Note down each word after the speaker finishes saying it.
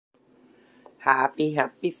Happy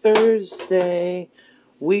Thursday.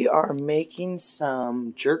 We are making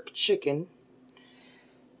some jerk chicken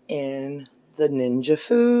in the Ninja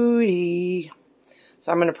Foodi.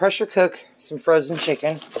 So I'm going to pressure cook some frozen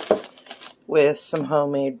chicken with some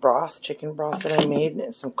homemade broth, chicken broth that I made,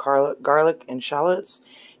 and some garlic and shallots.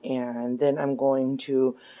 And then I'm going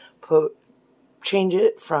to change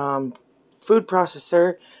it from food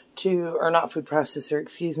processor to, or not food processor,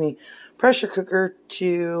 excuse me, pressure cooker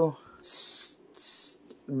to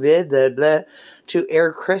to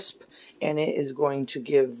air crisp, and it is going to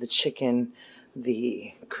give the chicken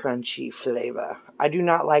the crunchy flavor. I do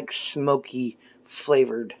not like smoky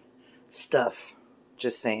flavored stuff,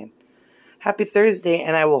 just saying. Happy Thursday,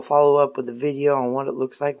 and I will follow up with a video on what it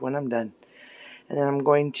looks like when I'm done. And then I'm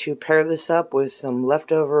going to pair this up with some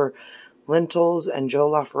leftover lentils and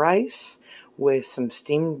jollof rice with some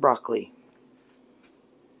steamed broccoli.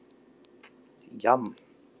 Yum.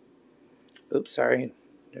 Oops, sorry.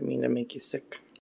 Didn't mean to make you sick.